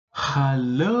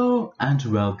Hello and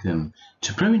welcome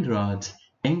to Pravindra's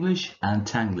English and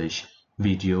Tanglish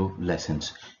video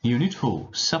lessons. Unit 4,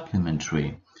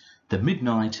 Supplementary, The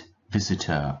Midnight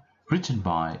Visitor, written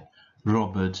by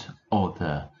Robert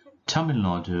Author, Tamil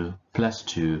Nadu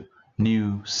 +2,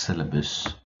 new syllabus.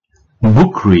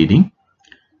 Book reading.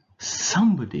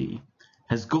 Somebody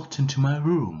has got into my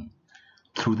room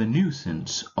through the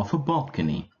nuisance of a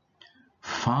balcony.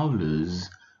 Fowler's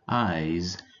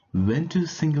eyes went to the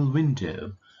single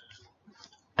window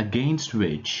against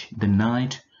which the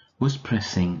night was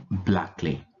pressing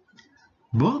blackly.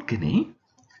 "Balcony?"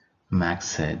 Max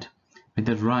said with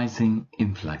a rising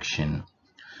inflection.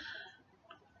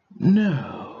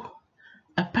 "No,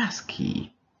 a passkey.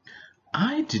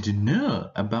 I didn't know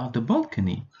about the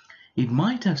balcony. It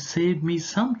might have saved me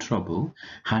some trouble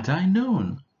had I known."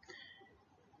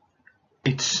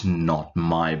 "It's not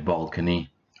my balcony,"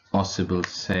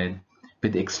 Oswald said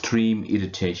with extreme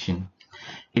irritation.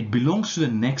 "It belongs to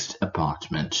the next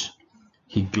apartment."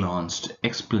 He glanced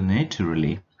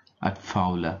explanatorily at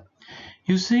Fowler.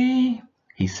 "You see,"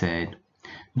 he said,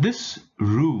 "this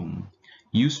room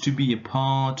used to be a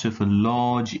part of a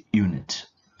large unit,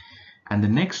 and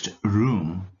the next room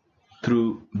through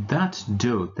that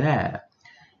door there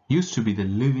used to be the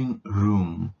living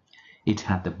room. It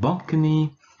had the balcony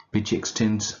which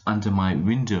extends under my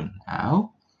window now.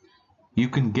 You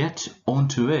can get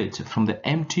onto it from the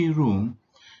empty room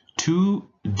 2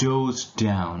 doors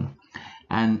down,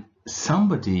 and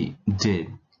somebody did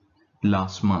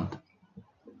last month.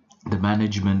 The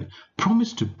management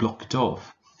promised to block it off,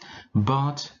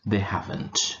 but they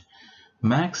haven't."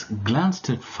 Max glanced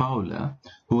at Fowler,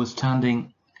 who was standing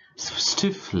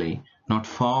stiffly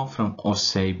not far from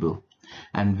Osable,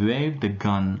 and waved the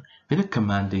gun with a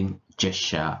commanding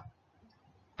gesture.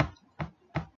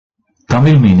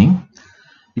 Tamil meaning.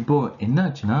 இப்போ என்ன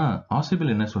ஆச்சுன்னா,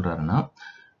 ஆசிபிள் என்ன சொல்றாருன்னா,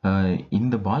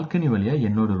 இந்த balcony வழியா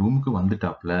என்னோட ரூமுக்கு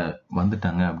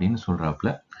வந்துட்டாங்க அப்படின்னு சொல்றாப்புல.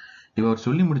 இவர்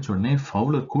சொல்லி முடிச்ச உடனே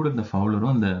ஃபவுலர் கூட இருந்த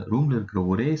ஃபவுலரும் அந்த ரூம்ல இருக்கிற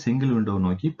ஒரே சிங்கிள் விண்டோ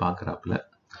நோக்கி பாக்குறாப்புல.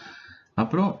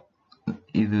 அப்புறம்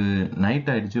இது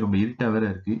நைட் ஆயிடுச்சு, ரொம்ப இருட்டா வேற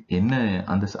இருக்கு, என்ன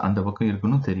அந்த பக்கம்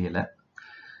இருக்குன்னு தெரியல.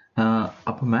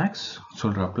 அப்போ மேக்ஸ்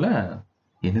சொல்றாப்புல,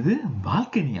 என்னது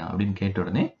பால்கனியா அப்படின்னு கேட்ட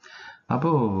உடனே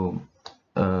அப்போ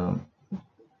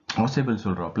ஆசேபிள்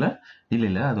சொல்றாப்புல,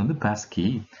 இல்ல அது வந்து பாஸ்கி,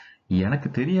 எனக்கு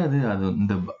தெரியாது அது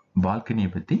இந்த பால்கனியை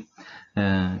பத்தி.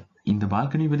 இந்த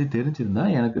பால்கனியை பத்தி தெரிஞ்சிருந்தா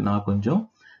நான் கொஞ்சம்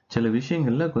சில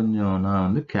விஷயங்கள்ல கொஞ்சம் நான்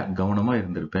வந்து கவனமா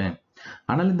இருந்திருப்பேன்.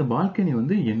 ஆனால் இந்த பால்கனி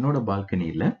வந்து என்னோட பால்கனி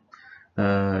இல்ல.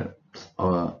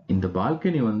 இந்த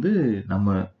பால்கனி வந்து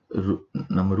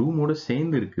நம்ம ரூமோட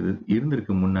சேர்ந்து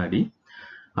இருந்திருக்கு முன்னாடி.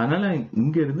 அதனால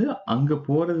இங்க இருந்து அங்க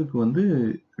போறதுக்கு வந்து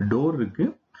டோர் இருக்கு.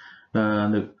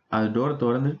 அந்த டோரை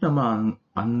திறந்துட்டு நம்ம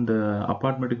அந்த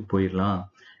அபார்ட்மெண்ட்டுக்கு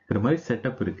போயிடலாம்ங்கிற மாதிரி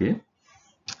செட்டப் இருக்கு.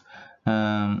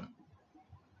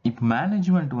 இப்போ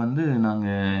மேனேஜ்மெண்ட் வந்து நாங்க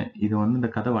இதை வந்து இந்த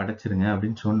கதவை அடைச்சிருங்க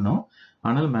அப்படின்னு சொன்னோம்.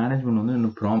 ஆனாலும் மேனேஜ்மெண்ட் வந்து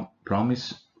இன்னும் ப்ராமிஸ்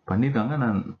பண்ணிருக்காங்க,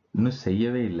 நான் இன்னும்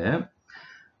செய்யவே இல்லை.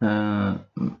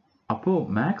 அப்போ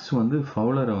மேக்ஸ் வந்து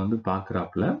ஃபவுலரை வந்து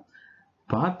பாக்குறாப்புல.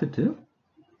 பார்த்துட்டு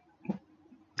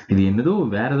இது என்னதோ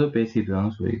வேற ஏதோ பேசிட்டு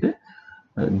இருக்காங்கன்னு சொல்லிட்டு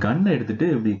கன்னை எடுத்துட்டு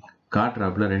இப்படி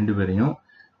காட்டுறாப்புல, 2 பேரையும்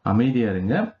அமைதியா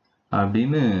இருங்க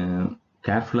அப்படின்னு,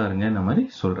 கேர்ஃபுல்லா இருங்க இந்த மாதிரி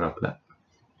சொல்றாப்புல.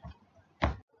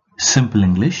 Simple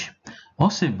English.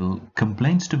 Osable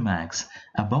complains to Max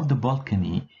about the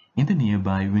balcony in the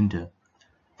nearby window.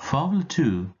 Fowler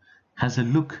too has a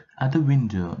look at the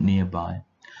window nearby.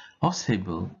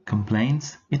 Osable complains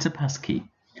it's a passkey,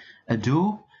 a door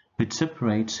which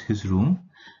separates his room,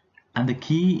 and the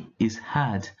key is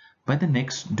had by the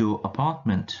next door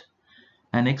apartment,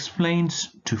 and explains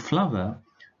to Flower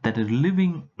that a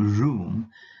living room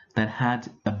that had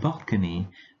a balcony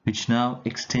which now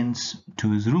extends to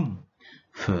his room.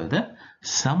 Further,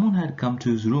 someone had come to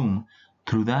his room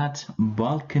through that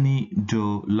balcony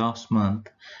door last month,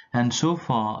 and so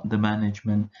far the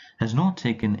management has not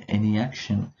taken any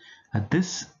action. At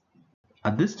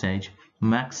this stage,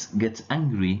 Max gets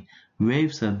angry,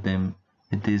 waves at them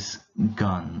with his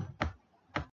gun.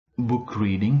 Book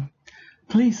reading.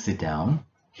 "Please sit down,"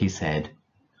 he said.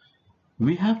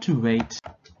 "We have to wait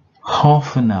half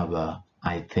an hour,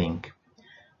 I think."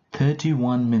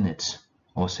 31 minutes,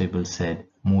 Osable said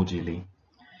moodily.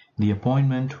 "The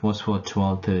appointment was for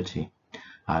 12:30.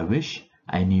 I wish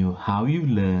I knew how you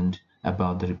learned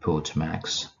about the report, Max."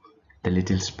 The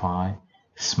little spy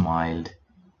smiled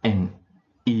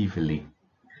evilly.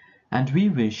 "And we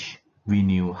wish we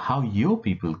knew how your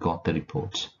people got the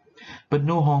report. But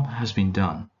no harm has been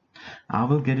done. I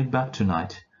will get it back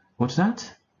tonight. What's that?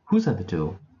 Who's at the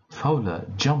door?" Fowler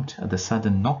jumped at the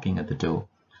sudden knocking at the door.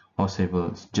 Osable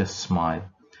just smiled.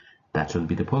 That will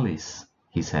be the police,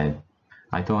 he said.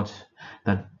 I thought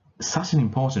that such an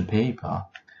important paper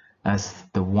as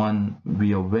the one we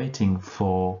are waiting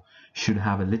for should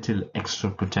have a little extra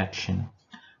protection.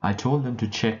 I told them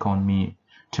to check on me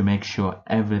to make sure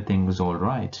everything was all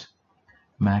right.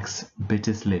 Max bit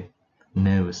his lip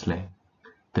nervously.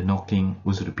 The knocking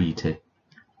was repeated.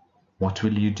 What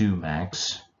will you do, Max?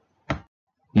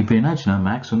 இப்போ என்னாச்சுன்னா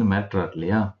maths வந்து மிரட்டுறாரு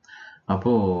இல்லையா,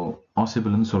 அப்போ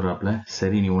ஆசிபிள்னு சொல்றாப்புல,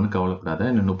 சரி நீ ஒன்றும் கவலைப்படாத,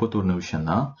 இன்னும் 31 நிமிஷம்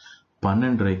தான்,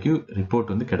 12:30க்கு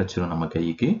ரிப்போர்ட் வந்து கிடைச்சிரும், நம்ம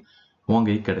கைக்கு உன்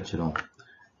கைக்கு கிடைச்சிரும்,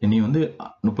 நீ வந்து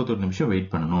 31 நிமிஷம்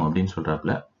வெயிட் பண்ணணும் அப்படின்னு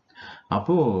சொல்றாப்புல.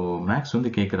 அப்போ மேக்ஸ்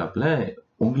வந்து கேட்குறாப்புல,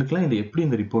 உங்களுக்குலாம் இது எப்படி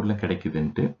இந்த ரிப்போர்ட்லாம்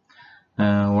கிடைக்குதுன்ட்டு.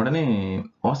 உடனே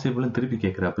ஆசிபிளும் திருப்பி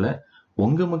கேட்குறாப்புல,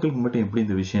 உங்க மக்களுக்கு மட்டும் எப்படி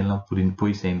இந்த விஷயம்லாம்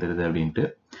போய் சேர்ந்துருது அப்படின்ட்டு.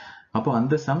 அப்போ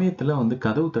அந்த சமயத்துல வந்து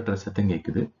கதவு தட்டுற சத்தம்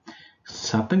கேட்குது.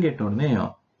 சத்தம் கேட்ட உடனே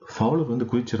ஃபவுலர் வந்து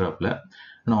குதிச்சிடறாப்புல.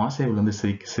 ஆனால் ஆசைபிள் வந்து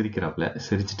சிரிக்கிறாப்புல.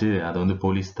 சிரிச்சுட்டு அதை வந்து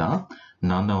போலீஸ் தான்,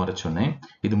 நான் தான் வர சொன்னேன்,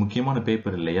 இது முக்கியமான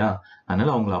பேப்பர் இல்லையா,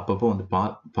 அதனால அவங்கள அப்பப்போ வந்து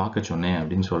பார்க்க சொன்னேன்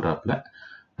அப்படின்னு சொல்றாப்புல.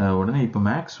 உடனே இப்போ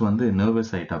மேக்ஸ் வந்து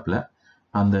நர்வஸ் ஆயிட்டாப்புல.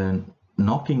 அந்த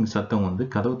நாக்கிங் சத்தம் வந்து,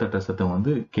 கதவு தட்டுற சத்தம்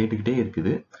வந்து கேட்டுக்கிட்டே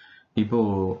இருக்குது. இப்போ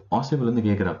ஆசிபிள் வந்து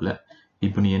கேட்குறாப்புல,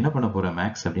 இப்போ நீ என்ன பண்ண போற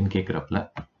மேக்ஸ் அப்படின்னு கேட்குறாப்புல.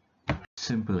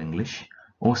 Simple English.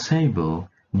 Osable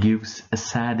gives a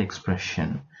sad expression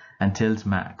and tells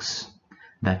Max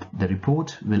that the report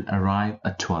will arrive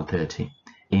at 12:30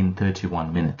 in 31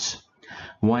 minutes.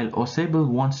 While Osable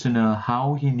wants to know how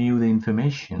he knew the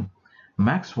information,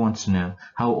 Max wants to know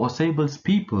how Osable's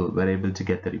people were able to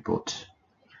get the report.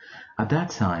 At that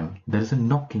time, there is a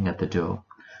knocking at the door.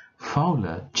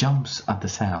 Fowler jumps at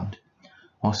the sound.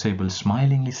 Osable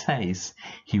smilingly says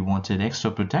he wanted extra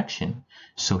protection,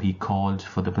 so he called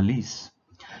for the police.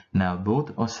 Now both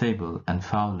Osable and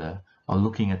Fowler are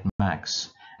looking at Max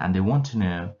and they want to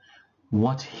know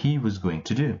what he was going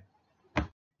to do.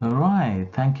 Alright,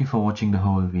 thank you for watching the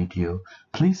whole video.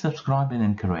 Please subscribe and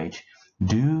encourage.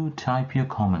 Do type your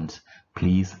comments.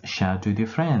 Please share to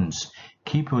your friends.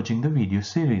 Keep watching the video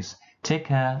series. Take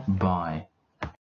care. Bye.